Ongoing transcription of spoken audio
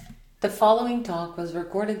The following talk was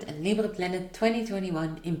recorded at Libre Planet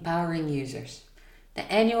 2021 Empowering Users,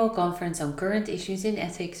 the annual conference on current issues in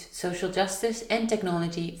ethics, social justice and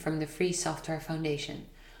technology from the Free Software Foundation.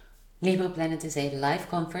 Libre Planet is a live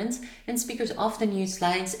conference and speakers often use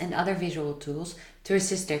slides and other visual tools to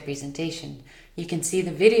assist their presentation. You can see the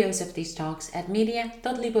videos of these talks at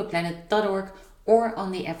media.libreplanet.org or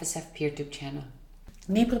on the FSF PeerTube channel.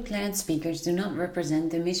 Libre Planet speakers do not represent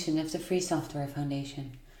the mission of the Free Software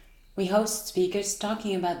Foundation. We host speakers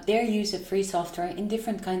talking about their use of free software in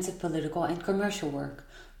different kinds of political and commercial work.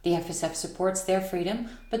 The FSF supports their freedom,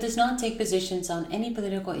 but does not take positions on any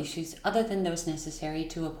political issues other than those necessary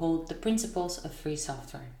to uphold the principles of free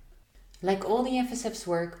software. Like all the FSF's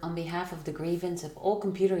work on behalf of the grievance of all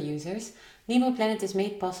computer users, Libre Planet is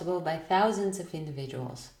made possible by thousands of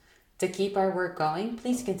individuals. To keep our work going,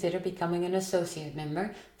 please consider becoming an associate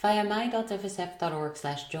member via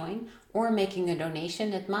my.fsf.org/join or making a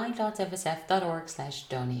donation at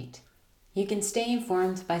my.fsf.org/donate. You can stay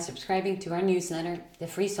informed by subscribing to our newsletter, The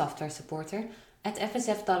Free Software Supporter, at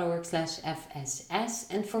fsf.org/fss,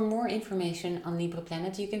 and for more information on Libre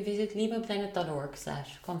Planet, you can visit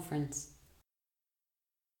libreplanet.org/conference.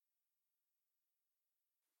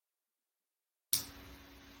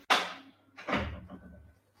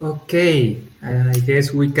 Okay, I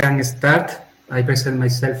guess we can start. I present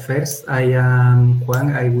myself first. I am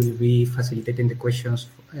Juan. I will be facilitating the questions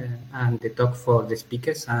and the talk for the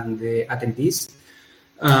speakers and the attendees.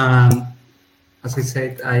 As I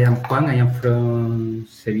said, I am Juan. I am from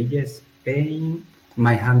Sevilla, Spain.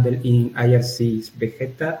 My handle in IRC is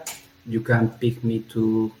Vegeta. You can pick me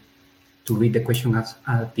to read the question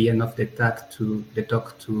at the end of the talk to the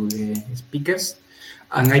speakers.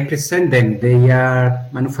 And I present them. They are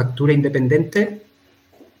Manufactura Independente.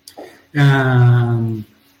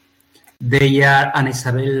 They are Ana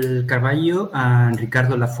Isabel Carballo and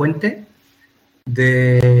Ricardo Lafuente.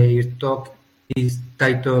 Their talk is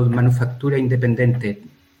titled Manufactura Independiente,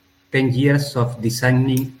 10 Years of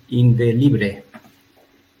Designing in the Libre.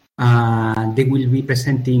 They will be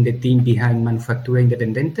presenting the team behind Manufactura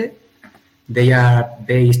Independente. They are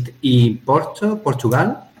based in Porto,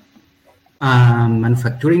 Portugal.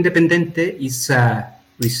 Manufactura Independente is a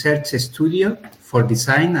research studio for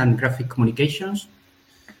design and graphic communications.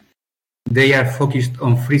 They are focused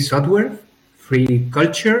on free software, free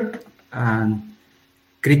culture, and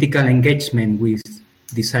critical engagement with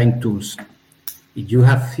design tools. If you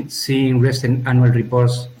have seen recent annual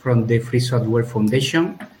reports from the Free Software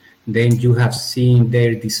Foundation, then you have seen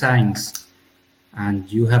their designs.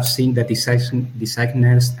 And you have seen that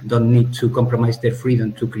designers don't need to compromise their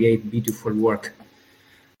freedom to create beautiful work.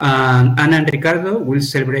 Ana and Ricardo will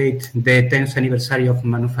celebrate the 10th anniversary of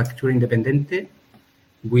Manufactura Independiente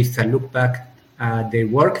with a look back at their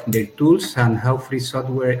work, their tools, and how free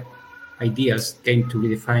software ideas came to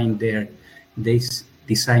redefine their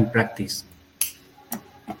design practice.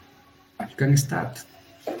 You can start.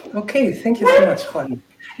 Okay, thank you so much, Juan.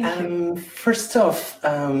 First off,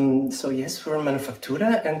 so yes, we're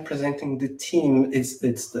Manufactura, and presenting the team, it's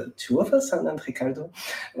the two of us, Ana and Ricardo.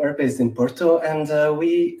 We're based in Porto, and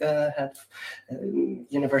we have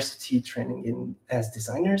university training as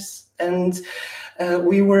designers. And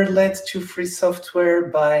we were led to free software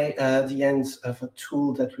by the end of a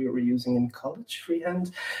tool that we were using in college,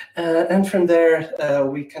 Freehand. And from there,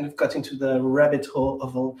 we kind of got into the rabbit hole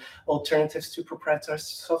of alternatives to proprietary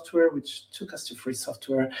software, which took us to free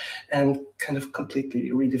software and kind of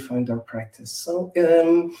completely redefined our practice. So,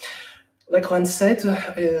 like Juan said,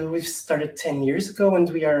 we've started 10 years ago, and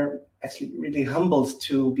we are actually really humbled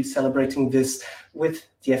to be celebrating this with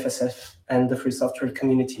the FSF and the free software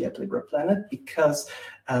community at Libre Planet, because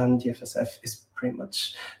the FSF is pretty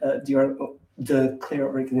much the clear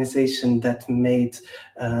organization that made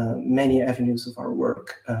many avenues of our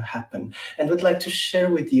work happen. And would like to share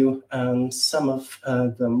with you some of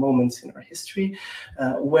the moments in our history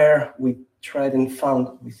where we tried and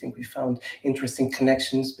we found interesting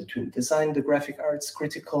connections between design, the graphic arts,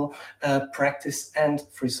 critical practice, and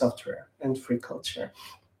free software and free culture.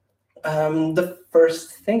 The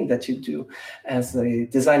first thing that you do as a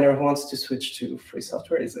designer who wants to switch to free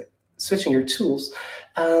software is switching your tools.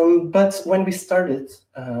 But when we started,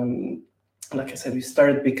 like I said, we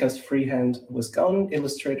started because freehand was gone,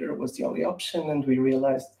 Illustrator was the only option, and we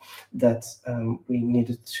realized that we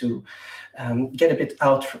needed to get a bit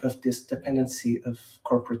out of this dependency of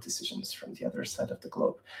corporate decisions from the other side of the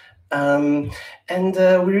globe. And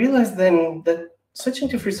we realized then that switching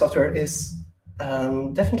to free software is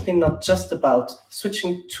definitely not just about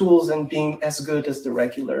switching tools and being as good as the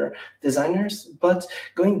regular designers, but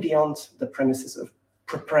going beyond the premises of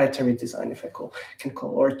proprietary design, if I can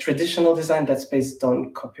call, or traditional design that's based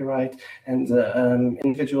on copyright and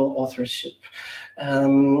individual authorship.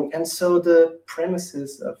 And so the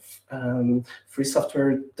premises of free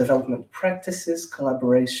software development practices,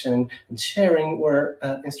 collaboration, and sharing were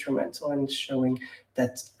instrumental in showing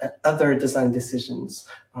that other design decisions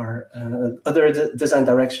are, design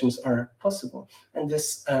directions are possible. And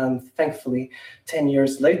this, thankfully, 10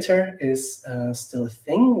 years later is still a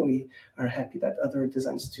thing. We are happy that other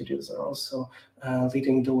design studios are also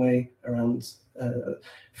leading the way around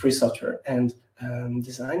free software and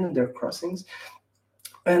design and their crossings.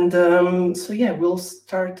 And so, yeah, we'll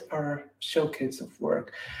start our showcase of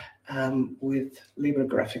work with Libre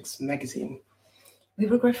Graphics magazine.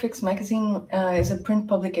 Libre Graphics magazine is a print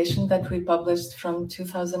publication that we published from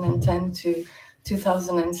 2010 to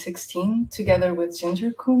 2016 together with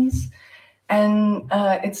Ginger Koons. And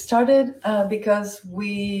it started because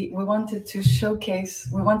we wanted to showcase,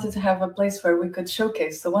 we wanted to have a place where we could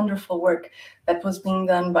showcase the wonderful work that was being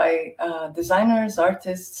done by designers,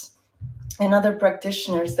 artists, and other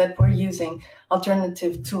practitioners that were using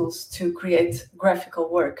alternative tools to create graphical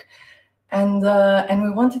work. And we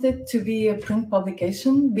wanted it to be a print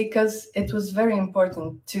publication because it was very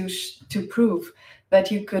important to prove that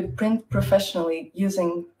you could print professionally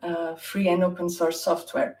using free and open source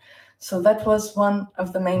software. So that was one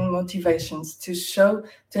of the main motivations,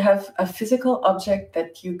 to have a physical object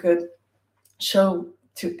that you could show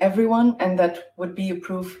to everyone, and that would be a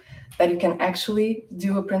proof that you can actually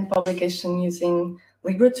do a print publication using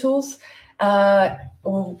Libre tools.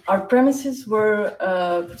 Our premises were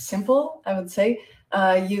simple, I would say.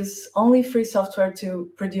 Use only free software to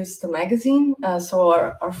produce the magazine. So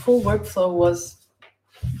our full workflow was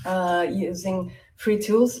using free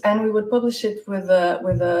tools, and we would publish it with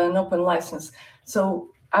an open license. So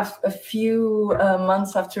a few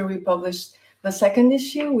months after we published the second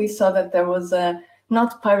issue, we saw that there was a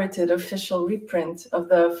not pirated official reprint of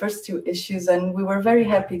the first two issues, and we were very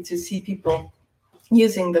happy to see people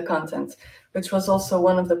using the content, which was also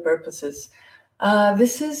one of the purposes.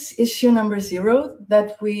 This is issue number 0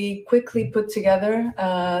 that we quickly put together,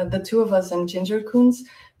 the two of us and Ginger Koons,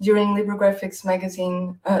 during Libre Graphics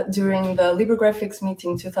magazine, during the Libre Graphics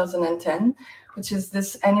meeting 2010, which is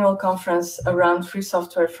this annual conference around free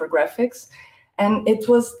software for graphics. And it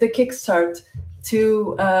was the kickstart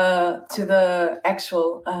to the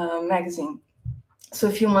actual magazine. So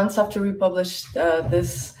a few months after we published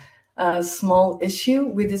this small issue,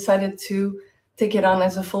 we decided to take it on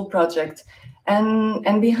as a full project.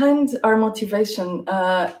 And behind our motivation,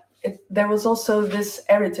 there was also this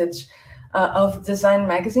heritage of design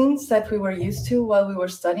magazines that we were used to while we were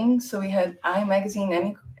studying. So we had I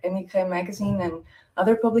Magazine, Emigre Magazine, and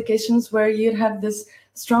other publications where you'd have this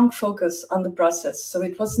strong focus on the process. So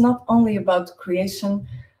it was not only about creation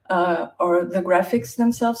or the graphics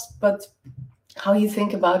themselves, but how you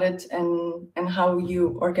think about it and how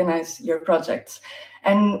you organize your projects.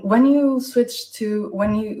 And when you switch to,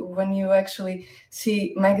 when you actually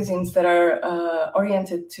see magazines that are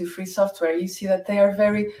oriented to free software, you see that they are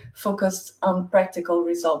very focused on practical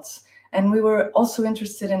results. And we were also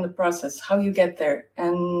interested in the process, how you get there,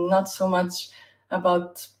 and not so much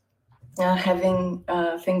about having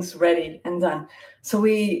things ready and done. So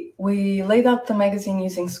we laid out the magazine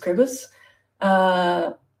using Scribus,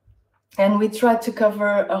 and we tried to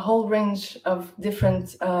cover a whole range of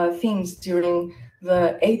different themes during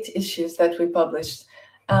the 8 issues that we published.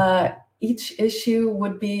 Each issue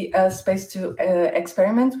would be a space to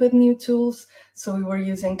experiment with new tools. So we were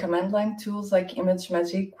using command line tools like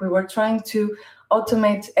ImageMagick. We were trying to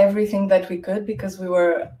automate everything that we could, because we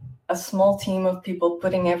were a small team of people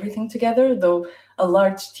putting everything together, though a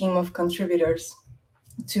large team of contributors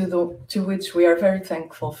to which we are very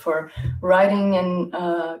thankful for writing and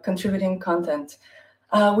contributing content.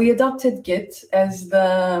 We adopted Git as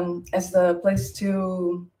the place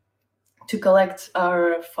to collect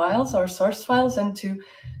our files, our source files, and to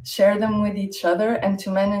share them with each other, and to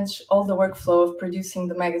manage all the workflow of producing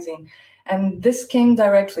the magazine. And this came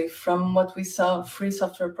directly from what we saw free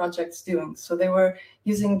software projects doing. So they were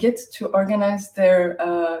using Git to organize their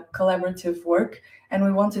collaborative work, and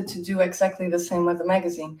we wanted to do exactly the same with the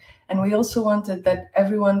magazine. And we also wanted that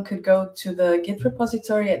everyone could go to the Git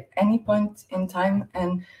repository at any point in time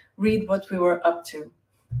and read what we were up to.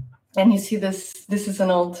 And you see this is an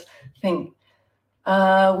old thing.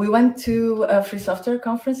 We went to free software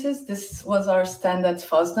conferences. This was our stand at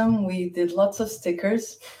FOSDEM. We did lots of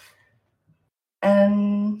stickers.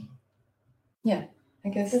 And yeah, I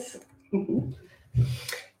guess. Mm-hmm.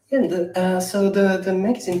 And so the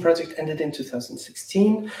magazine project ended in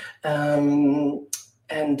 2016,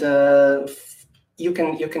 and you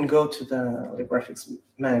can go to the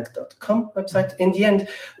libregraphicsmag.com website. In the end,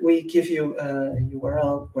 we give you a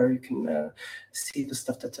URL where you can see the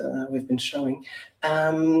stuff that we've been showing.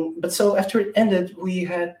 But so after it ended, we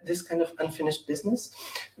had this kind of unfinished business,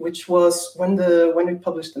 which was when we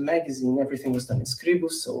published the magazine, everything was done in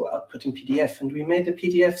Scribus, so output in PDF, and we made the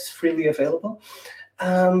PDFs freely available.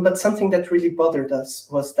 But something that really bothered us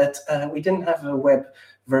was that we didn't have a web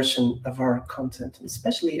version of our content, and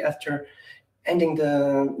especially after ending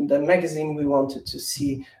the magazine, we wanted to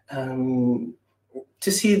see the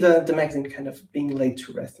magazine kind of being laid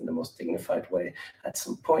to rest in the most dignified way at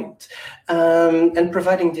some point. And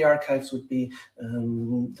providing the archives would be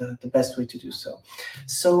the best way to do so.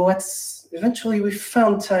 So eventually we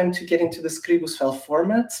found time to get into the Scribus file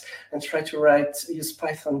format and try to use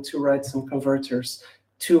Python to write some converters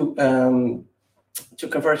to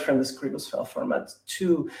convert from the Scribus file format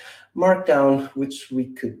to Markdown, which we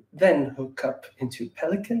could then hook up into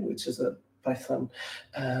Pelican, which is a Python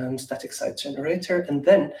static site generator, and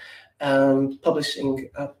then publishing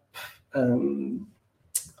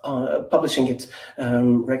it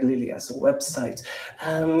regularly as a website.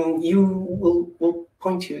 We'll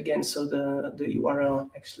point you again. So the URL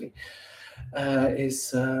actually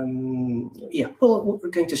is we're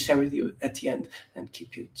going to share with you at the end and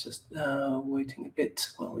keep you just waiting a bit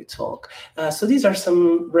while we talk. So these are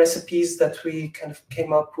some recipes that we kind of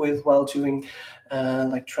came up with while doing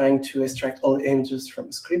like trying to extract all images from a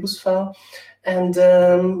Scribus file, and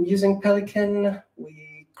using Pelican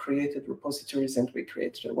we created repositories and we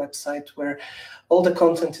created a website where all the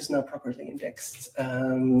content is now properly indexed,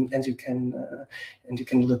 and you can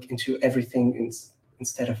look into everything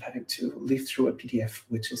instead of having to leaf through a PDF,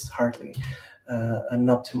 which is hardly an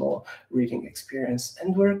optimal reading experience.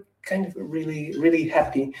 And we're kind of really, really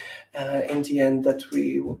happy in the end that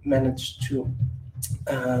we managed to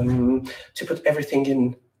put everything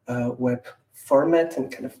in web format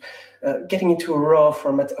and kind of getting into a raw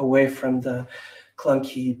format away from the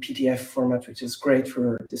clunky PDF format, which is great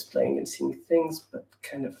for displaying and seeing things, but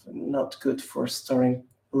kind of not good for storing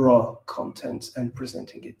raw content and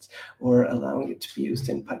presenting it or allowing it to be used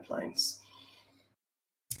in pipelines.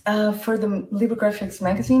 For the LibreGraphics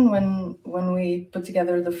magazine, when we put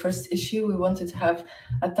together the first issue, we wanted to have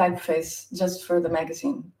a typeface just for the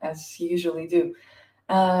magazine, as you usually do.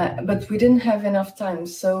 But we didn't have enough time.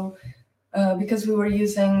 So because we were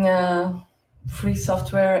using free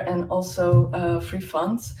software and also free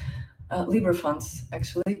fonts, Libre fonts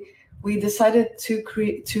actually, we decided to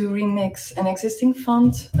remix an existing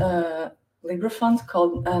font, Libre font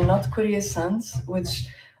called Not Courier Sans, which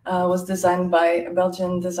was designed by a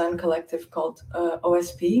Belgian design collective called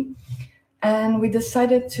OSP, and we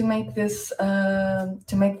decided to make this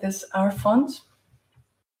our font.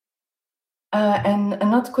 And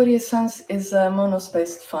Not Courier Sans is a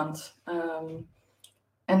monospaced font,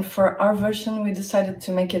 and for our version we decided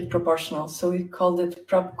to make it proportional, so we called it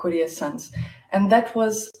Prop Courier Sans. And that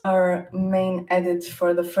was our main edit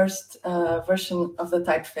for the first version of the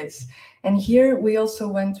typeface. And here we also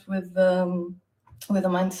went with a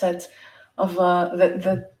mindset of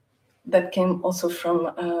that came also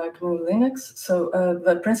from GNU Linux. So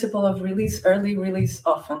the principle of release early, release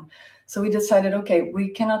often. So we decided, okay,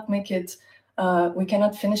 we cannot make it, we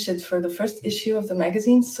cannot finish it for the first issue of the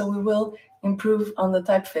magazine. So we will improve on the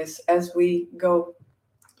typeface as we go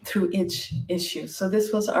through each issue. So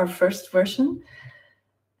this was our first version,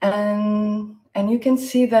 and you can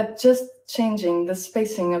see that just changing the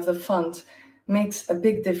spacing of the font makes a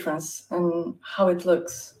big difference in how it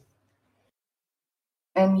looks.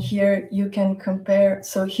 And here you can compare.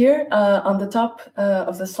 So here on the top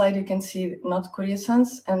of the slide you can see Not Courier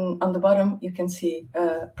Sans, and on the bottom you can see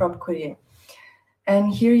Prop Courier.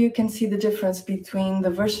 And here you can see the difference between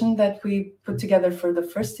the version that we put together for the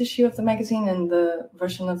first issue of the magazine and the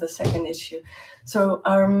version of the second issue. So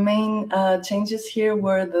our main changes here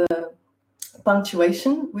were the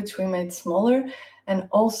punctuation, which we made smaller, and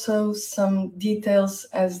also some details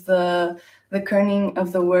as the kerning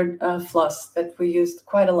of the word floss that we used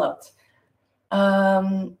quite a lot.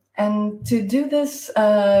 And to do this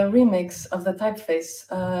remix of the typeface,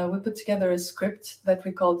 we put together a script that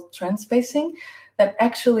we called transspacing, that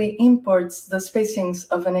actually imports the spacings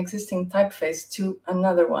of an existing typeface to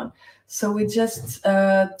another one. So we just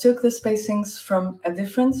took the spacings from a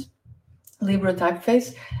different Libre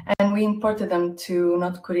typeface and we imported them to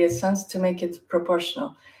Not Courier Sans to make it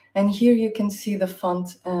proportional. And here you can see the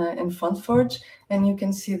font in FontForge, and you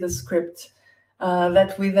can see the script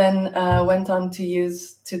that we then went on to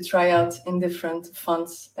use to try out in different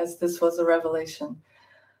fonts, as this was a revelation.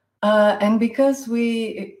 And because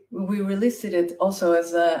we released it also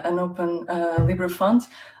as an open libre font,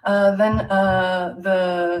 then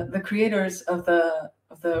the creators of the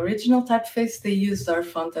original typeface, they used our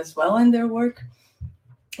font as well in their work,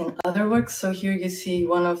 in other works. So here you see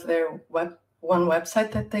one of their one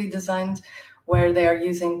website that they designed where they are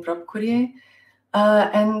using Propcourier.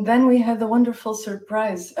 And then we had the wonderful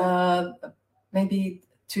surprise, maybe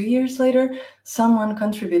 2 years later, someone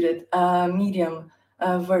contributed a medium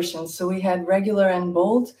version. So we had regular and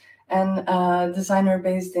bold, and a designer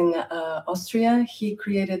based in Austria, he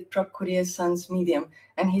created Propcourier Sans medium,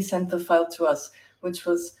 and he sent the file to us, which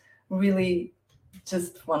was really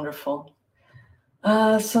just wonderful.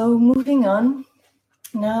 So moving on,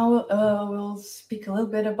 now we'll speak a little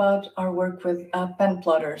bit about our work with pen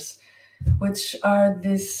plotters, which are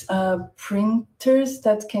these printers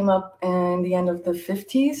that came up in the end of the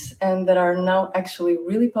 50s and that are now actually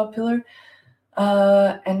really popular.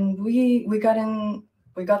 And we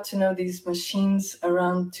got to know these machines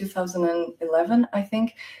around 2011, I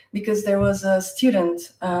think, because there was a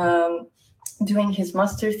student doing his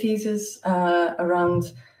master thesis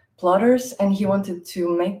around plotters, and he wanted to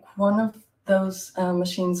make one of those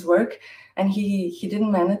machines work, and he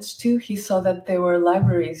didn't manage to. He saw that there were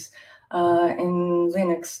libraries in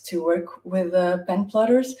Linux to work with pen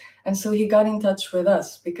plotters, and so he got in touch with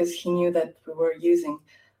us because he knew that we were using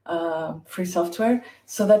free software,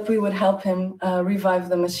 so that we would help him revive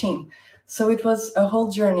the machine. So it was a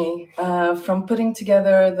whole journey from putting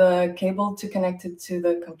together the cable to connect it to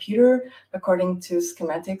the computer according to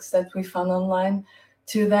schematics that we found online,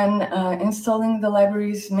 to then installing the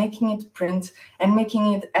libraries, making it print, and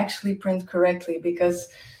making it actually print correctly, because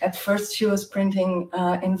at first she was printing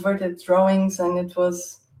inverted drawings and it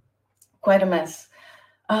was quite a mess.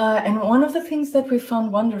 And one of the things that we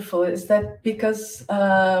found wonderful is that because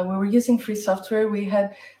we were using free software, we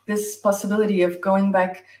had this possibility of going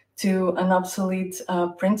back to an obsolete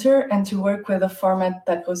printer and to work with a format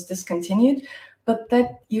that was discontinued, but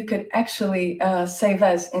that you could actually save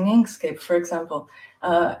as in Inkscape, for example,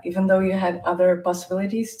 even though you had other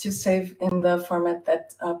possibilities to save in the format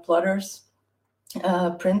that plotters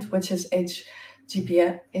print, which is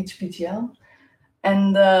HPGL.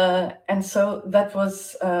 And so that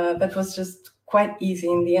was just quite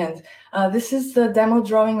easy in the end. This is the demo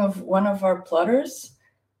drawing of one of our plotters,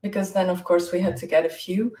 because then of course we had to get a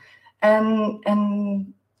few.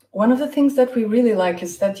 And one of the things that we really like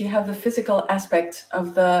is that you have the physical aspect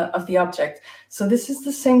of the object. So this is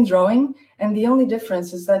the same drawing, and the only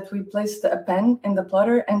difference is that we placed a pen in the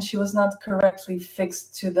plotter and she was not correctly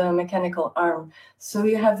fixed to the mechanical arm. So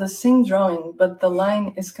you have the same drawing, but the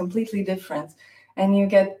line is completely different. And you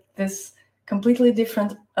get this completely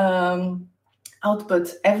different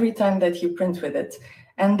output every time that you print with it.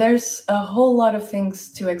 And there's a whole lot of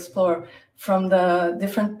things to explore, from the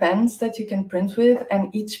different pens that you can print with, and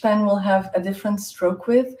each pen will have a different stroke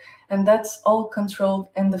width, and that's all controlled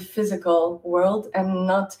in the physical world and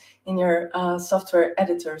not in your software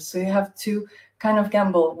editor. So you have to kind of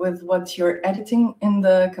gamble with what you're editing in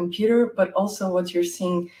the computer, but also what you're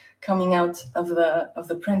seeing coming out of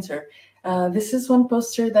the printer. This is one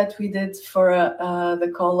poster that we did for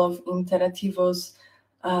the call of Interativos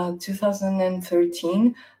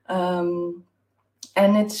 2013.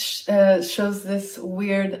 And it shows this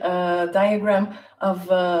weird diagram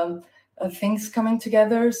of things coming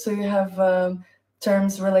together. So you have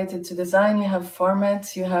terms related to design, you have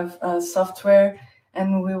formats, you have software,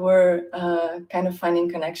 and we were kind of finding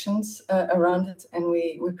connections around it, and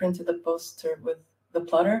we printed the poster with the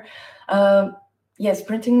plotter. Yes,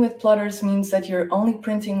 printing with plotters means that you're only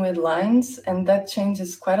printing with lines, and that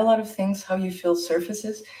changes quite a lot of things, how you feel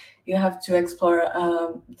surfaces. You have to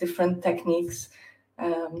explore different techniques.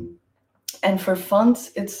 And for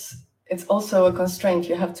fonts, it's also a constraint.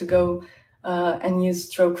 You have to go and use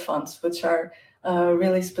stroke fonts, which are a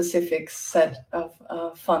really specific set of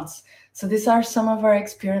fonts. So these are some of our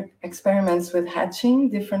experiments with hatching,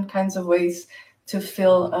 different kinds of ways to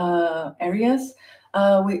fill areas.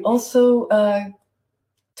 We also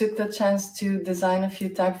took the chance to design a few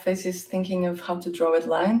typefaces, thinking of how to draw a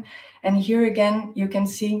line. And here again, you can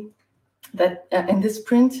see that in this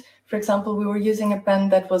print, for example, we were using a pen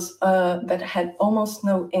that was that had almost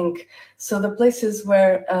no ink. So the places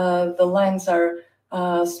where the lines are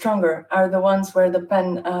stronger are the ones where the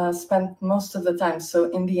pen spent most of the time. So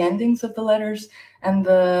in the endings of the letters and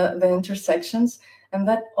the intersections, and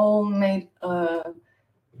that all made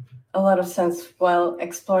a lot of sense while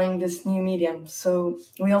exploring this new medium. So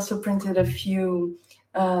we also printed a few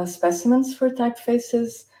specimens for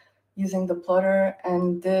typefaces using the plotter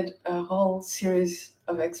and did a whole series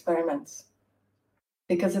of experiments.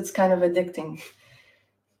 because it's kind of addicting.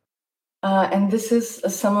 And this is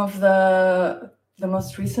some of the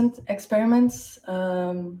most recent experiments.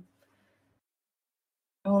 I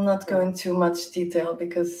will not go into much detail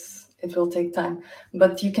because it will take time.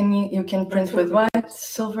 But you can print with white,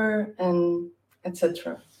 silver, and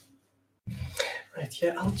etc. Right,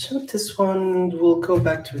 yeah, I'll jump this one. We'll go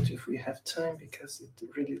back to it if we have time, because it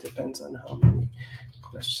really depends on how many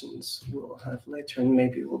questions we'll have later, and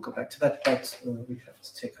maybe we'll go back to that, but we have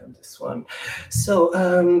to take on this one. So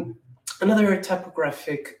another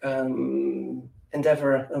typographic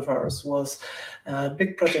endeavor of ours was a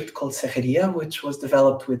big project called Cejeria, which was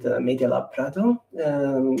developed with Media Lab Prado.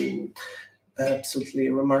 Absolutely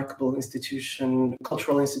remarkable institution,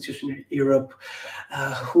 cultural institution in Europe,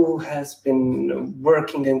 who has been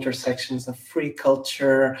working the intersections of free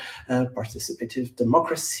culture, participative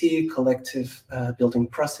democracy, collective building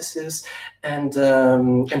processes, and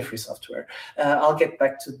free software. I'll get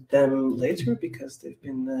back to them later because they've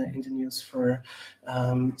been in the news for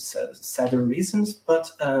sadder reasons,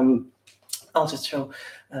 but I'll just show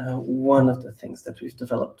one of the things that we've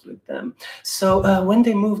developed with them. So when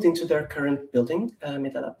they moved into their current building,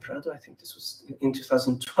 Media Lab Prado, I think this was in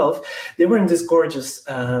 2012, they were in this gorgeous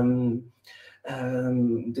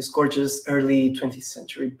early 20th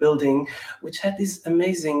century building, which had these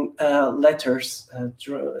amazing letters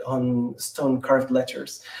on stone carved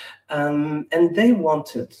letters. And they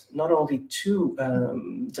wanted not only to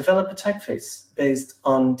develop a typeface based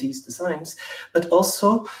on these designs, but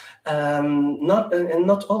also not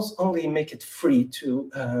only make it free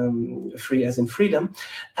free as in freedom,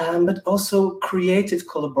 but also create it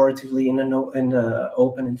collaboratively in an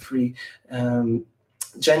open and free,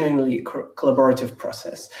 genuinely collaborative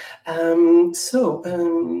process.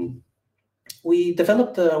 We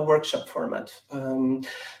developed a workshop format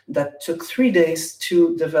that took 3 days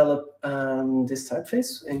to develop this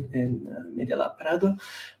typeface in Media Lab Prado.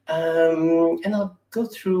 And I'll go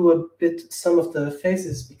through a bit some of the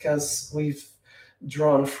phases because we've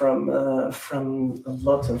drawn from a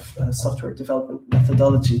lot of software development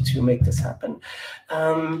methodology to make this happen.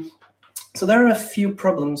 So there are a few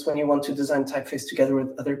problems when you want to design typeface together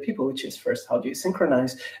with other people, which is first, how do you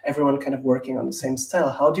synchronize everyone kind of working on the same style?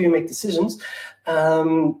 How do you make decisions?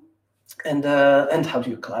 And how do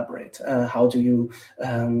you collaborate? How do you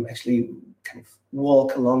actually kind of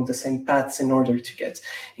walk along the same paths in order to get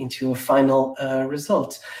into a final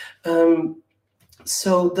result?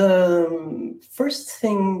 So the first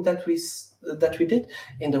thing that we did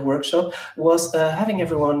in the workshop was having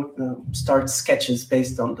everyone start sketches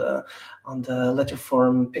based on the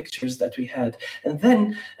letterform pictures that we had. And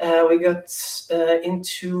then we got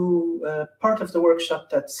into part of the workshop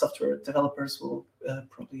that software developers will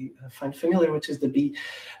probably find familiar, which is the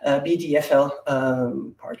BDFL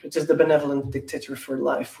part, which is the Benevolent Dictator for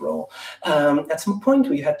Life role. At some point,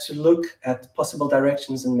 we had to look at possible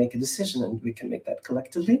directions and make a decision, and we can make that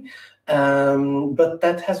collectively. But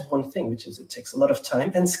that has one thing, which is it takes a lot of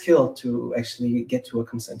time and skill to actually get to a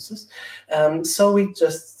consensus. So we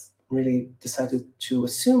just really decided to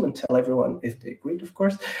assume and tell everyone, if they agreed, of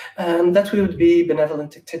course, that we would be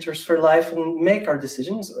benevolent dictators for life and make our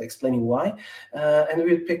decisions, explaining why. And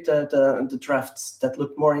we would pick the drafts that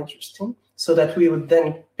looked more interesting, so that we would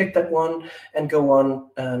then pick that one and go on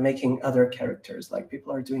making other characters like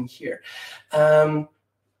people are doing here.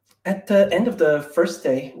 At the end of the first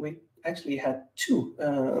day, we actually had two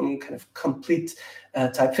kind of complete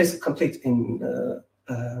typeface, complete in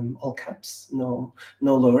all caps, no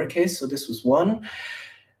lowercase. So this was one,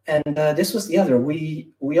 and this was the other.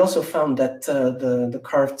 We also found that the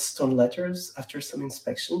carved stone letters, after some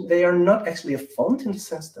inspection, they are not actually a font in the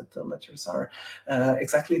sense that the letters are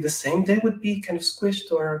exactly the same. They would be kind of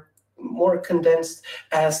squished or more condensed,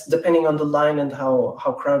 as depending on the line and how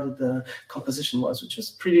crowded the composition was, which was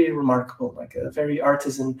pretty remarkable, like a very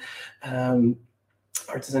artisan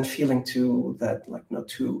feeling to that, like no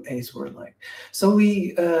two A's were like. So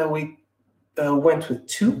we went with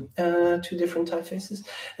two different typefaces,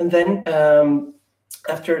 and then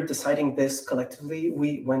after deciding this collectively,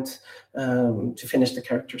 we went to finish the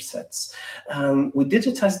character sets. We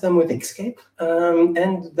digitized them with Inkscape,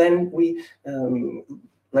 and then we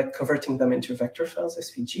like converting them into vector files,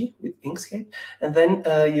 SVG, with Inkscape, and then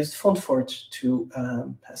used FontForge to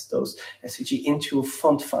pass those SVG into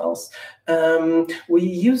font files. We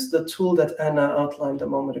used the tool that Anna outlined a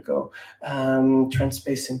moment ago,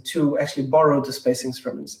 transspacing, to actually borrow the spacings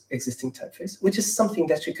from an existing typeface, which is something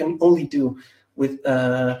that you can only do with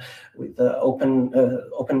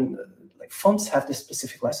open like fonts have this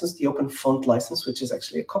specific license, the Open Font license, which is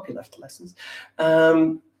actually a copyleft license,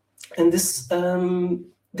 and this.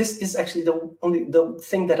 this is actually the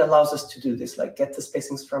thing that allows us to do this, like get the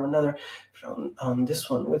spacings from another, on this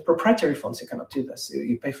one. With proprietary fonts, you cannot do this.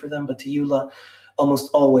 You pay for them, but the EULA almost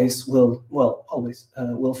always will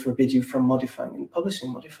forbid you from modifying and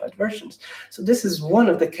publishing modified versions. So this is one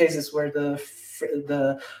of the cases where the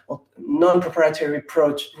non-proprietary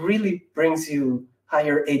approach really brings you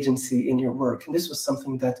higher agency in your work, and this was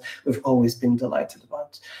something that we've always been delighted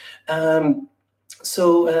about.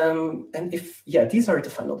 These are the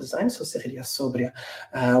final designs. So Serreria Sobria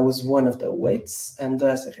was one of the weights, and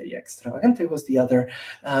Serreria Extravagante was the other.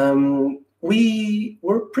 We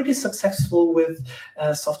were pretty successful with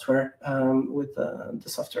software, with the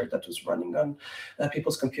software that was running on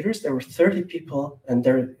people's computers. There were 30 people, and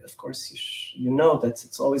there, of course, you know that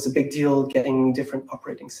it's always a big deal getting different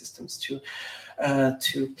operating systems to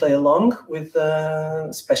play along with,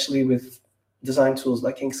 especially with design tools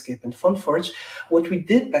like Inkscape and FontForge. What we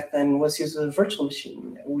did back then was use a virtual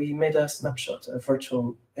machine. We made a snapshot, a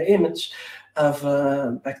virtual image of,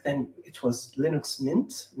 back then it was Linux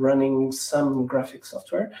Mint running some graphic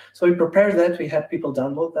software. So we prepared that, we had people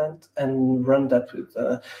download that and run that with,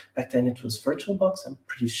 back then it was VirtualBox. I'm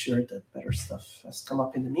pretty sure that better stuff has come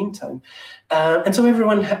up in the meantime. And so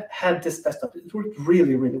everyone had this desktop. It worked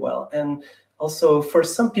really, really well. And also, for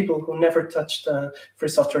some people who never touched free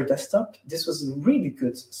software desktop, this was a really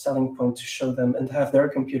good selling point to show them and have their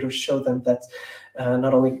computers show them that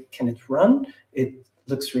not only can it run, it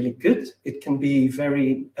looks really good. It can be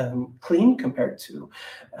very clean compared to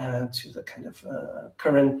the kind of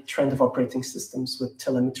current trend of operating systems with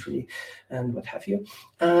telemetry and what have you.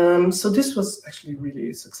 So this was actually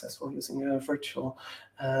really successful, using a virtual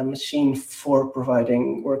machine for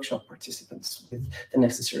providing workshop participants with the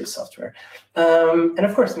necessary software. And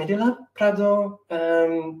of course, Media Lab Prado,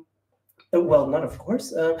 well, not of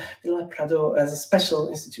course, Media Lab Prado as a special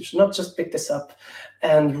institution, not just picked this up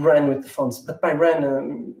and ran with the fonts, but by ran,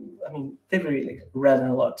 I mean, they really ran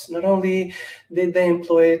a lot. Not only did they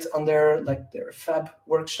employ it on their fab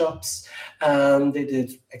workshops, they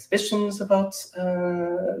did exhibitions about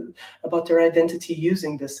their identity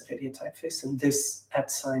using this Serreria typeface, and this @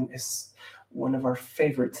 sign is one of our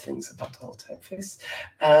favorite things about the whole typeface.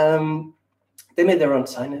 They made their own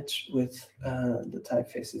signage with the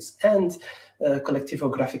typefaces, and Colectivo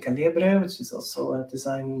Gráfica Libre, which is also a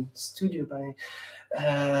design studio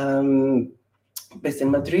based in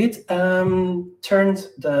Madrid, turned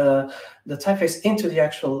the typeface into the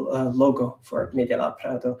actual logo for Media Lab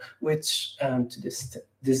Prado, which to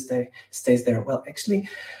this day stays there. Well, actually,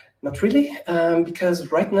 not really, because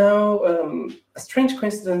right now, a strange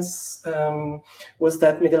coincidence was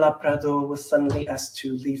that Media Lab Prado was suddenly asked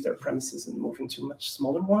to leave their premises and move into much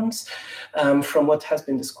smaller ones, from what has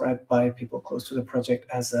been described by people close to the project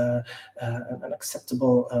as an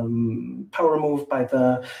acceptable power move by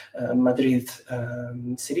the Madrid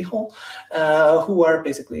City Hall, who are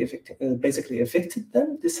basically evicted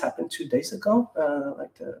them. This happened 2 days ago,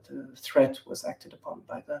 the threat was acted upon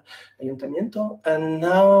by the Ayuntamiento, and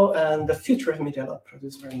now the future of Media Lab Prado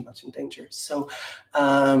is very much in danger. So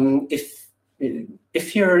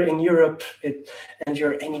if you're in Europe and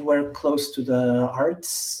you're anywhere close to the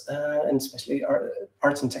arts, and especially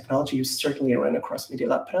arts and technology, you certainly run across Media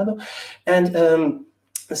Lab Prado. And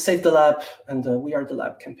Save the Lab and We Are the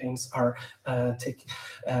Lab campaigns are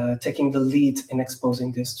taking the lead in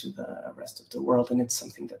exposing this to the rest of the world, and it's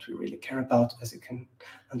something that we really care about, as you can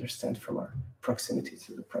understand from our proximity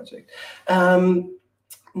to the project.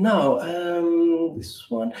 Now, this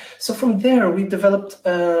one. So from there, we developed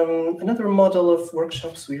another model of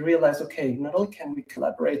workshops. We realized, okay, not only can we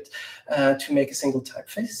collaborate to make a single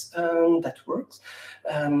typeface that works,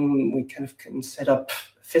 we kind of can set up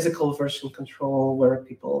physical version control where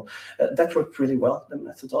people, that worked really well, the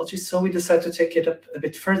methodology. So we decided to take it up a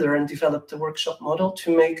bit further and develop the workshop model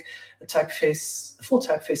to make a full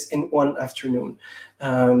typeface in one afternoon.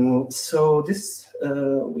 So this,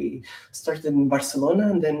 we started in Barcelona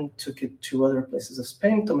and then took it to other places of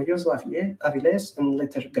Spain, Tomelloso, Avilés, and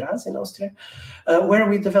later Graz in Austria, where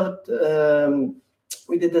we developed,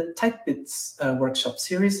 we did the TypeBits workshop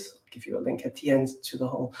series. I'll give you a link at the end to the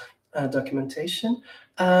whole documentation,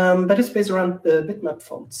 but it's based around bitmap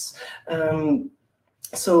fonts.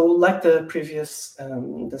 So like the previous,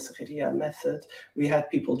 the Serreria method, we had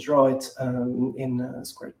people draw it in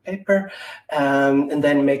squared paper and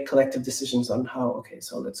then make collective decisions on how, okay,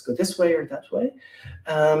 so let's go this way or that way.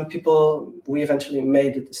 We eventually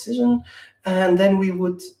made a decision, and then we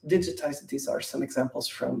would digitize it. These are some examples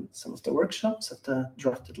from some of the workshops of the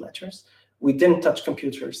drafted letters. we didn't touch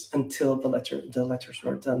computers until the letters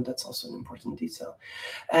were done. That's also an important detail.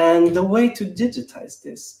 And the way to digitize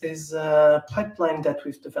this is a pipeline that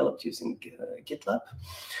we've developed using GitLab,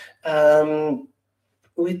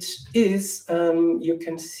 which is, you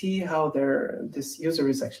can see how this user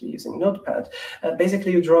is actually using Notepad.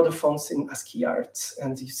 Basically, you draw the fonts in ASCII art,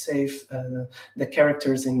 and you save the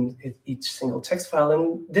characters in each single text file.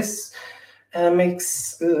 And this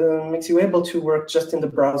makes you able to work just in the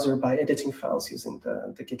browser by editing files using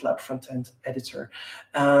the GitLab front-end editor.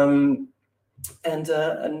 And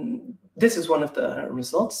this is one of the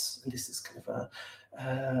results. And this is kind of a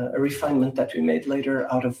refinement that we made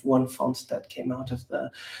later out of one font that came out of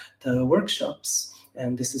the workshops.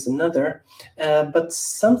 And this is another. But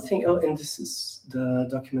something, and this is the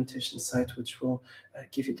documentation site, which we'll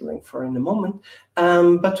give you the link for in a moment.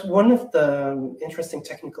 But one of the interesting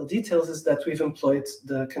technical details is that we've employed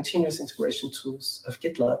the continuous integration tools of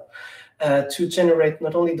GitLab to generate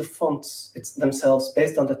not only the fonts themselves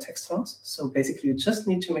based on the text files. So basically, you just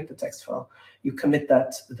need to make the text file. You commit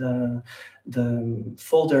that the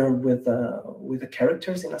folder with the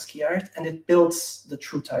characters in ASCII art, and it builds the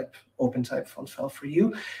true type open type font file for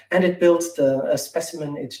you, and it builds a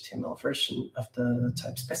specimen HTML version of the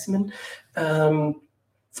type specimen.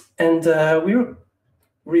 And we were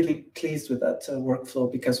really pleased with that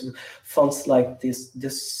workflow, because fonts like these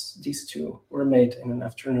two were made in an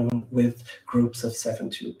afternoon with groups of 7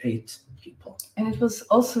 to 8 people. And it was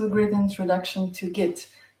also a great introduction to Git,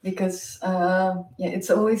 because it's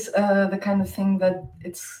always the kind of thing that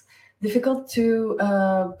it's difficult to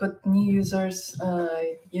put new users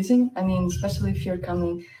using. I mean, especially if you're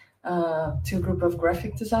coming to a group of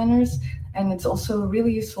graphic designers. And it's also a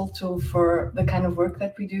really useful tool for the kind of work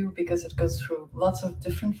that we do, because it goes through lots of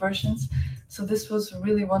different versions. So this was a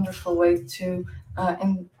really wonderful way to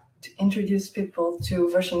introduce people to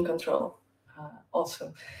version control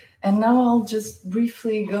also. And now I'll just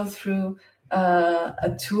briefly go through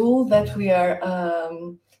a tool that we are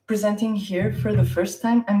presenting here for the first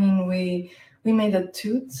time. I mean, we made a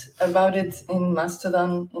toot about it in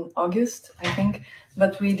Mastodon in August, I think,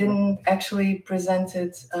 but we didn't actually present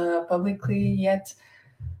it publicly yet.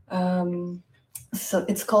 So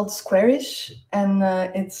it's called Squarish, and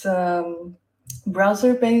it's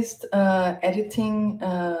browser-based editing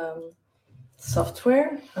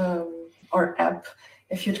software or app,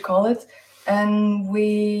 if you'd call it. And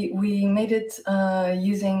we made it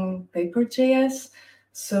using Paper.js.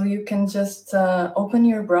 So you can just open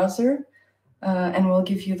your browser, and we'll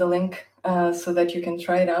give you the link so that you can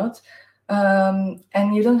try it out.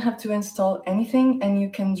 And you don't have to install anything, and you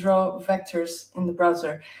can draw vectors in the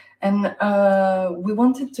browser. And we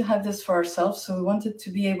wanted to have this for ourselves, so we wanted to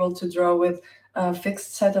be able to draw with a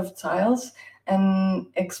fixed set of tiles and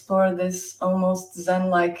explore this almost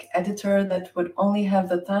Zen-like editor that would only have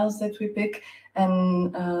the tiles that we pick,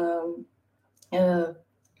 and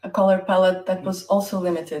a color palette that was also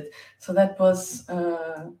limited. So that was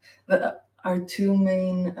our two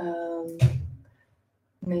main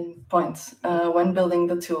points when building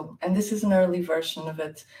the tool. And this is an early version of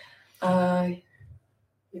it.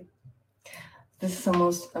 This is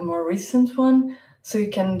a more recent one. So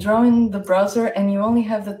you can draw in the browser, and you only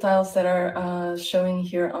have the tiles that are showing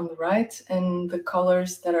here on the right and the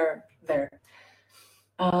colors that are there.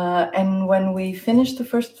 And when we finished the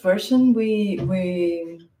first version,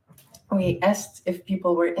 we asked if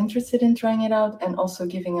people were interested in trying it out and also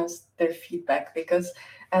giving us their feedback, because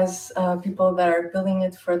as people that are building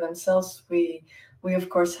it for themselves, we of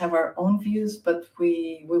course have our own views, but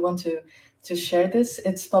we want to share this.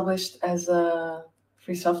 It's published as a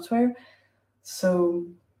free software. So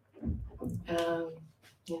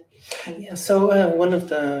So one of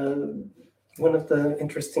the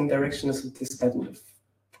interesting directions of this kind of,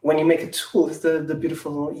 when you make a tool, is the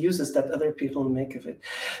beautiful uses that other people make of it.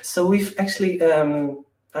 So we've actually,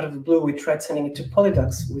 out of the blue, we tried sending it to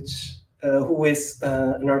Polydux, who is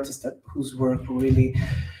an artist whose work we're really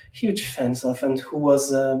huge fans of, and who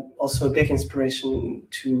was also a big inspiration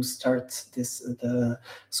to start the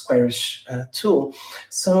Squarish tool.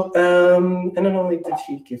 So, and not only did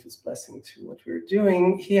he give his blessing to what we were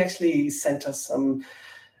doing, he actually sent us some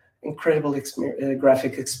incredible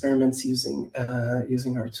graphic experiments using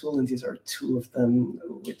our tool, and these are two of them,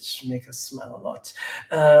 which make us smile a lot.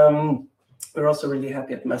 We're also really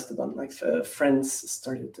happy at Mastodon. Like friends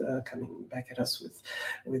started coming back at us with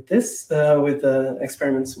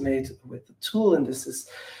experiments made with the tool, and this is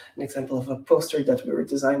an example of a poster that we were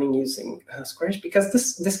designing using Squarish, because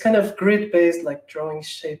this kind of grid-based, like drawing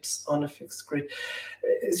shapes on a fixed grid,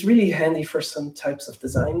 is really handy for some types of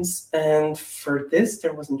designs. And for this,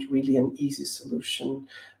 there wasn't really an easy solution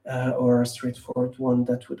or a straightforward one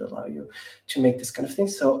that would allow you to make this kind of thing.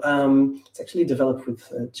 So it's actually developed with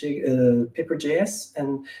Paper.js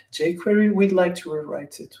and jQuery. We'd like to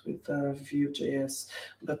rewrite it with Vue.js,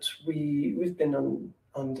 but we've been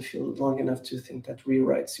on the field long enough to think that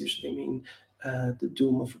rewrites usually mean the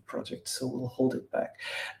doom of a project, so we'll hold it back.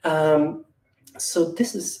 So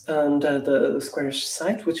this is the Squarish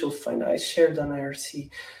site, which you'll find. I shared on IRC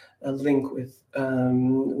a link with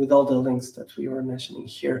all the links that we were mentioning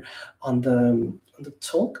here on the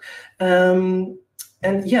talk. And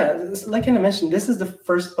yeah, like I mentioned, this is the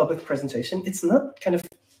first public presentation. It's not kind of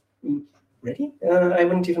ready. I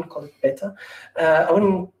wouldn't even call it beta. I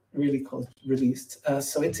wouldn't really call it released.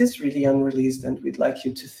 So it is really unreleased, and we'd like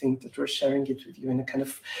you to think that we're sharing it with you in a kind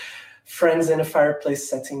of friends in a fireplace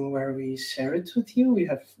setting where we share it with you. We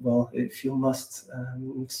have, well, if you must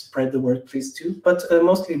spread the word, please do. But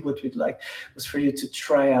mostly what we'd like was for you to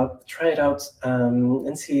try it out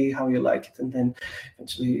and see how you like it. And then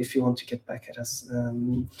eventually, if you want to get back at us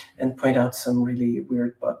and point out some really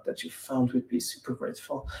weird bug that you found, we'd be super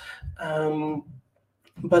grateful.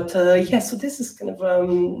 But yeah, so this is kind of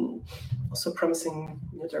also promising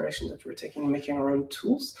new direction that we're taking, making our own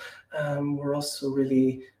tools. We're also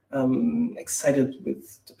really excited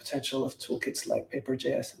with the potential of toolkits like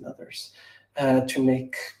Paper.js and others to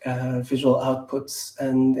make visual outputs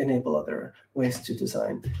and enable other ways to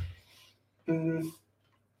design.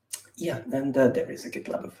 Yeah, and there is a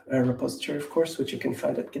GitLab repository, of course, which you can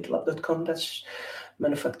find at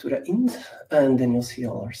gitlab.com/Manufactura Ind, and then you'll see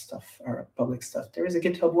all our stuff, our public stuff. There is a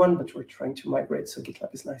GitHub one, but we're trying to migrate, so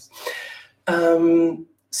GitLab is nice.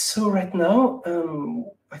 So right now,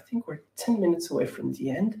 I think we're 10 minutes away from the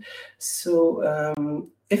end. So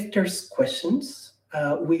if there's questions,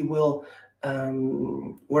 we're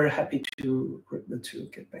happy to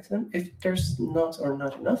get back to them. If there's not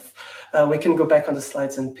enough, we can go back on the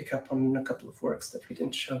slides and pick up on a couple of works that we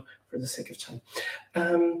didn't show for the sake of time.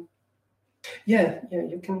 Yeah,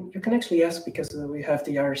 you can actually ask, because we have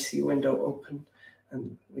the IRC window open,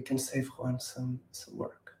 and we can save Juan some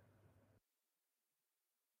work.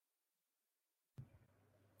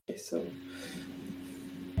 Okay, so.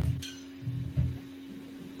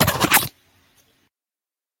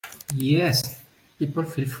 Yes, people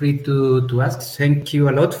feel free to ask. Thank you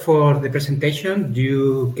a lot for the presentation.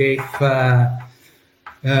 You gave a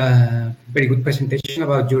very good presentation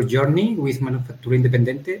about your journey with Manufactura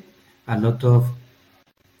Independiente. A lot of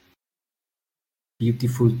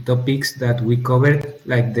beautiful topics that we covered,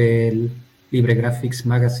 like the Libre Graphics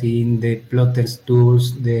magazine, the plotters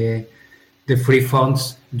tools, the free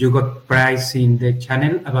fonts. You got prize in the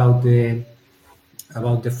channel about the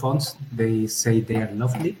fonts. They say they are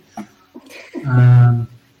lovely.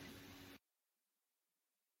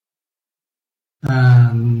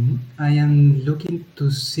 I am looking to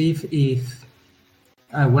see if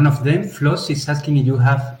one of them, Floss, is asking if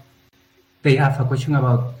they have a question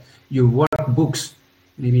about your workbooks.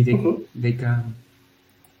 Maybe they can.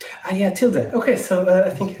 Yeah, Tilde. Okay, so I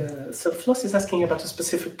think so. Floss is asking about a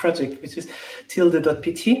specific project, which is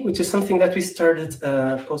tilde.pt, which is something that we started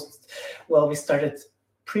we started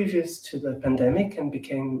previous to the pandemic and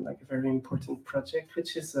became like a very important project,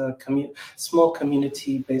 which is a small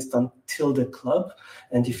community based on Tilde Club.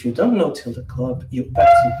 And if you don't know Tilde Club, you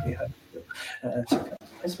absolutely have to check out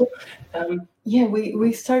as well. Yeah,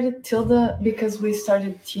 we started Tilde because we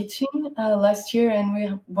started teaching last year, and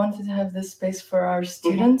we wanted to have this space for our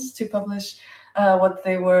students to publish what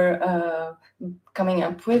they were coming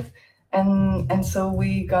up with. And so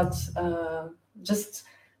we got just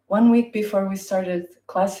 1 week before we started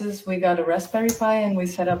classes, we got a Raspberry Pi and we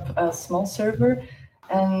set up a small server,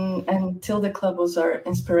 and Tilde Club was our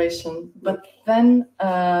inspiration. But then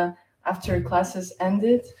after classes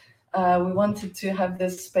ended, we wanted to have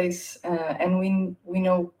this space, and we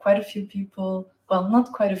know quite a few people, well,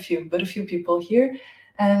 not quite a few, but a few people here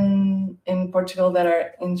and in Portugal that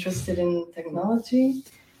are interested in technology.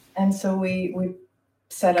 And so we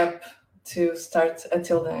set up to start a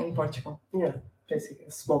Tilde in Portugal. Yeah. Basically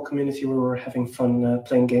a small community where we're having fun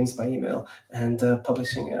playing games by email and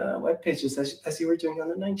publishing web pages as you were doing on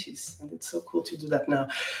the 90s. And it's so cool to do that now.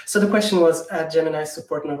 So the question was, Gemini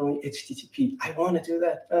support not only HTTP? I want to do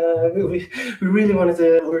that. We really wanted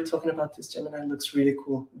to. We were talking about this. Gemini looks really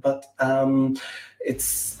cool, but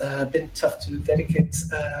it's been tough to dedicate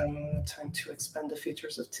time to expand the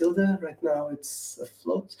features of Tilde. Right now it's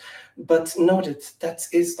afloat, but noted that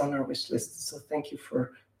is on our wish list. So thank you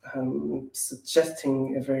for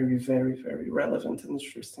suggesting a very, very, very relevant and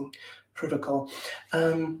interesting protocol.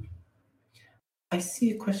 I see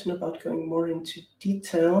a question about going more into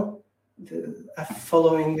detail.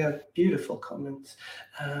 following a beautiful comment,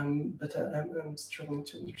 but I'm struggling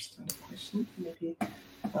to understand the question. Maybe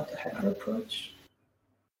about the hacker approach.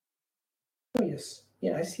 Oh yes,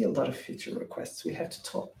 yeah, I see a lot of feature requests. We have to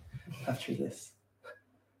talk after this.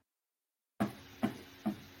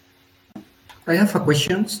 I have a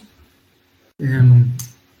question.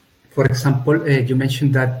 For example, you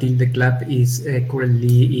mentioned that Tilde Club is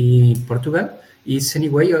currently in Portugal. Is any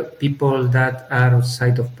way of people that are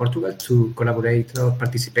outside of Portugal to collaborate or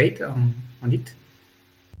participate on it?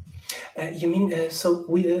 You mean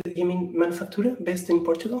you mean Manufactura based in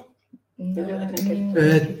Portugal? No,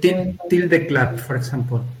 Tilde Club, for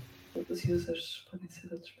example. Os users podem ser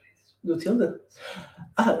de outros países. Do Tilde?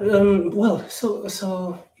 Well, so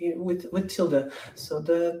with Tilde, so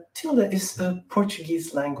the Tilde is a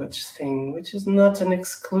Portuguese language thing, which is not an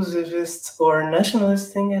exclusivist or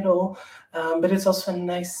nationalist thing at all, but it's also a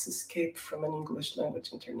nice escape from an English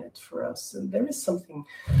language internet for us. And there is something.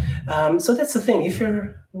 So that's the thing. If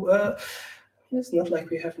you're it's not like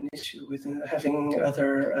we have an issue with having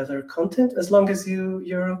other content. As long as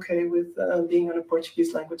you're okay with being on a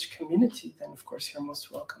Portuguese language community, then of course you're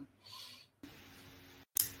most welcome.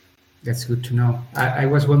 That's good to know. I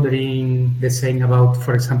was wondering the same about,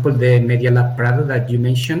 for example, the Media Lab Prado that you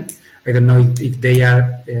mentioned. I don't know if they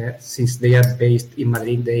are, since they are based in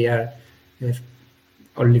Madrid, they are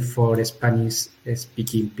only for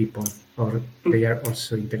Spanish-speaking people, or they are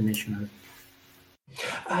also international.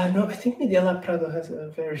 No, I think Media Lab Prado has a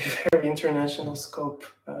very, very international scope,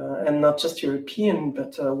 and not just European,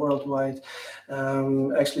 but worldwide.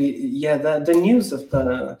 Actually, yeah, the news of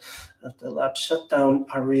the lab shutdown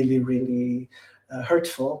are really, really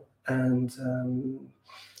hurtful, and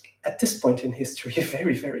at this point in history,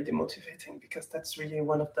 very, very demotivating, because that's really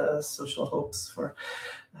one of the social hopes for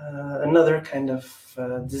another kind of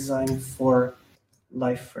design for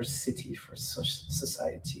life, for city, for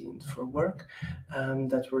society, and for work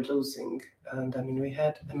that we're losing. And I mean, we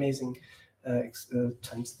had amazing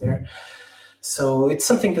times there. So it's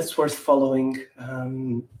something that's worth following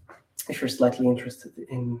if you're slightly interested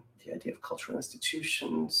in the idea of cultural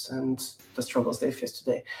institutions and the struggles they face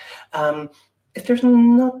today. If there's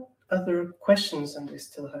not other questions and we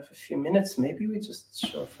still have a few minutes, maybe we just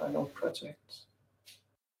show a final project.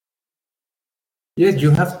 Yes,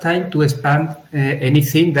 you have time to expand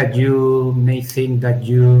anything that you may think that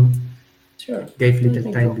you gave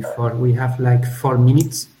little time before. We have like 4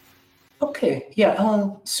 minutes. Okay, yeah,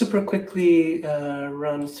 I'll super quickly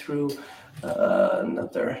run through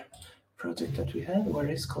another project that we had. Where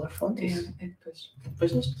is Color Font? It pushed.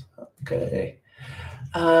 Okay.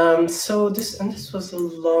 So this was a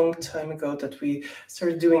long time ago that we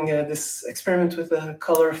started doing this experiment with the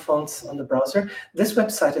color fonts on the browser. This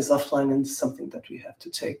website is offline and something that we have to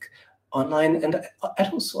take online. And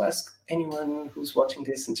I'd also ask anyone who's watching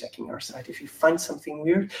this and checking our site, if you find something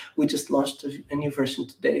weird, we just launched a new version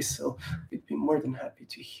today, so we'd be more than happy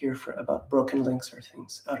to hear about broken links or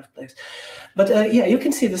things out of place. But yeah, you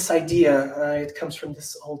can see this idea. It comes from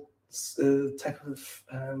this old type of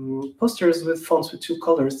posters with fonts with 2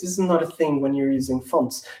 colors. This is not a thing when you're using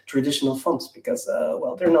fonts, traditional fonts, because,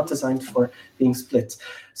 well, they're not designed for being split.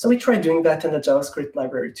 So we tried doing that in the JavaScript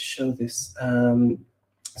library to show this.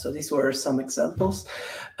 So these were some examples.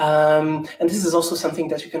 And this is also something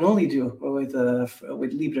that you can only do with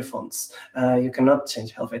Libre fonts. You cannot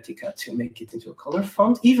change Helvetica to make it into a color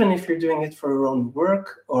font, even if you're doing it for your own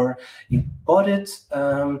work or you bought it.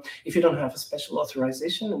 If you don't have a special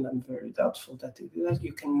authorization, and I'm very doubtful that they do that,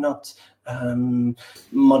 you cannot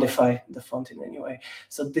modify the font in any way.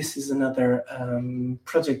 So this is another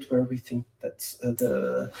project where we think that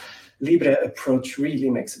the Libre approach really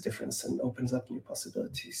makes a difference and opens up new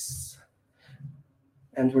possibilities.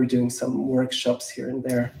 And we're doing some workshops here and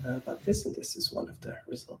there about this, and this is one of the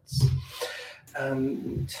results.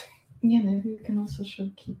 Yeah, maybe we can also show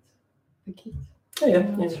the kit. Oh,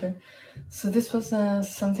 yeah. Sure. So this was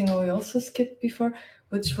something we also skipped before,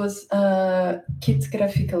 which was Kit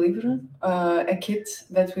Gráfica Libre, a kit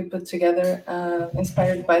that we put together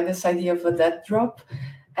inspired by this idea of a dead drop.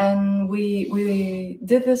 And we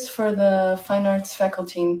did this for the fine arts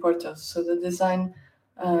faculty in Porto, so the design,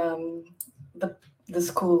 the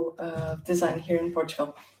school of design here in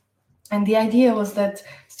Portugal. And the idea was that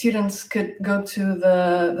students could go to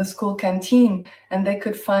the school canteen and they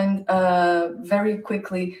could find very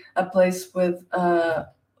quickly a place with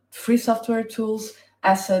free software tools,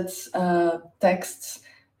 assets, texts,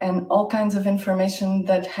 and all kinds of information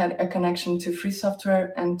that had a connection to free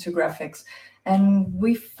software and to graphics. And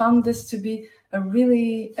we found this to be a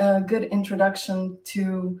really good introduction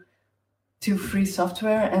to to free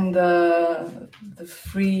software and the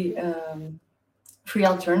free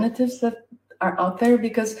alternatives that are out there,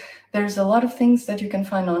 because there's a lot of things that you can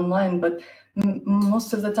find online, but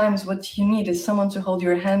most of the times what you need is someone to hold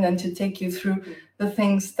your hand and to take you through the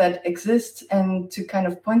things that exist and to kind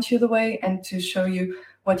of point you the way and to show you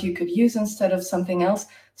what you could use instead of something else.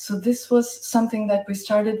 So this was something that we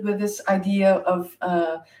started with, this idea of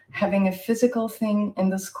having a physical thing in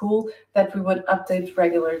the school that we would update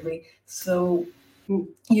regularly. So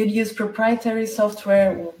you'd use proprietary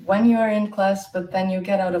software when you are in class, but then you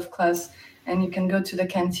get out of class and you can go to the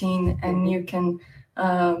canteen and you can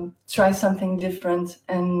try something different.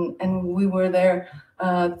 And we were there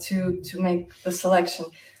to make the selection.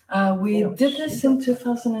 We did this in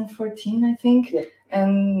 2014, I think,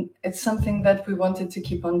 and it's something that we wanted to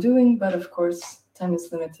keep on doing, but of course, time is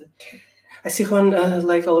limited. I see Juan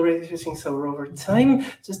already using so over time.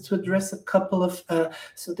 Just to address a couple of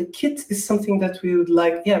so the kit is something that we would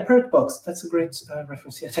like. Yeah, Parrot Box. That's a great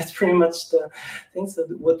reference. Yeah, that's pretty much the thing. So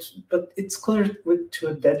but it's closer to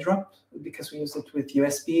a Bedrock because we use it with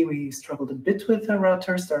USB. We struggled a bit with the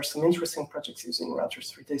routers. There are some interesting projects using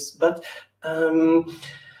routers for this, but.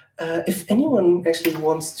 If anyone actually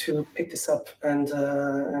wants to pick this up and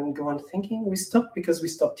go on thinking, we stopped because we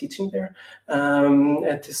stopped teaching there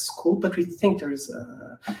at this school. But we think there is an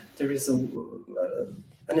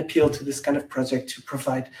appeal to this kind of project to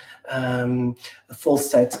provide a full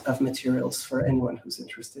set of materials for anyone who's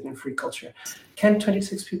interested in free culture. Can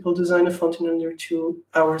 26 people design a font in under 2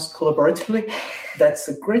 hours collaboratively? That's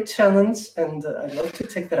a great challenge, and I'd love to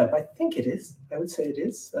take that up. I think it is. I would say it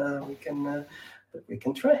is. We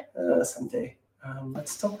can try someday.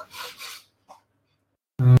 Let's talk.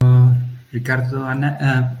 Ricardo,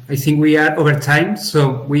 Anna, I think we are over time,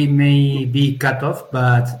 so we may be cut off,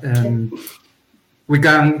 but we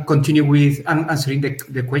can continue with answering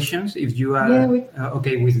the questions if you are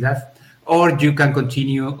okay with that. Or you can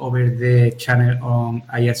continue over the channel on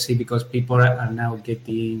IRC because people are now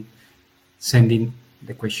sending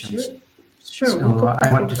the questions. Sure. So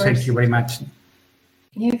I want to thank you very much.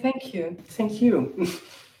 Yeah, thank you. Thank you.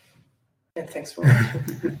 And thanks for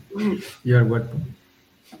watching. You're welcome.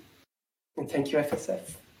 And thank you,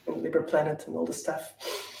 FSF, and Libre Planet, and all the staff.